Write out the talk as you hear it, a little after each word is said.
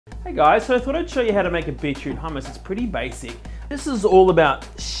Hey guys, so I thought I'd show you how to make a beetroot hummus. It's pretty basic. This is all about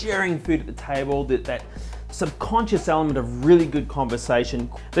sharing food at the table, that subconscious element of really good conversation.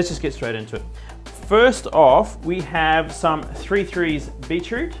 Let's just get straight into it. First off, we have some 3/3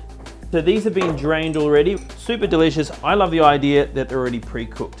 beetroot. So these have been drained already. Super delicious. I love the idea that they're already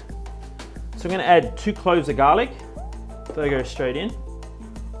pre-cooked. So I'm gonna add 2 cloves of garlic. They go straight in,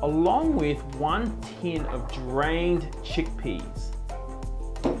 along with 1 tin of drained chickpeas.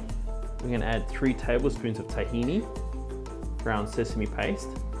 We're going to add 3 tablespoons of tahini, ground sesame paste.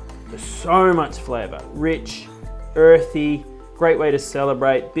 There's so much flavor, rich, earthy, great way to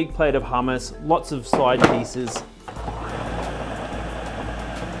celebrate. Big plate of hummus, lots of side pieces.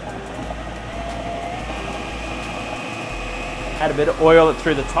 Add a bit of oil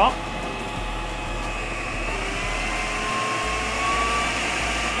through the top.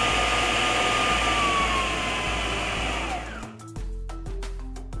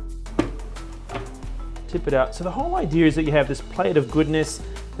 Tip it out. So the whole idea is that you have this plate of goodness,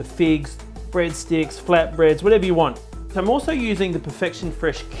 the figs, breadsticks, flatbreads, whatever you want. So I'm also using the Perfection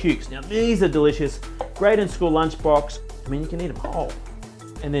Fresh cukes. Now these are delicious, great in school lunchbox. I mean, you can eat them whole.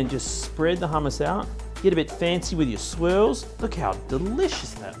 And then just spread the hummus out. Get a bit fancy with your swirls. Look how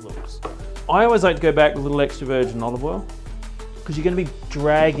delicious that looks. I always like to go back with a little extra virgin olive oil because you're going to be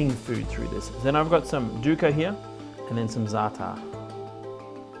dragging food through this. Then I've got some dukkha here and then some za'atar.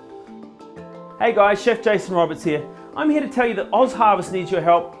 Hey guys, Chef Jason Roberts here. I'm here to tell you that Oz Harvest needs your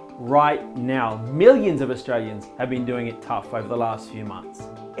help right now. Millions of Australians have been doing it tough over the last few months.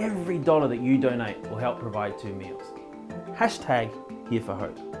 Every dollar that you donate will help provide 2 meals.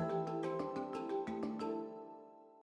 #HereForHope.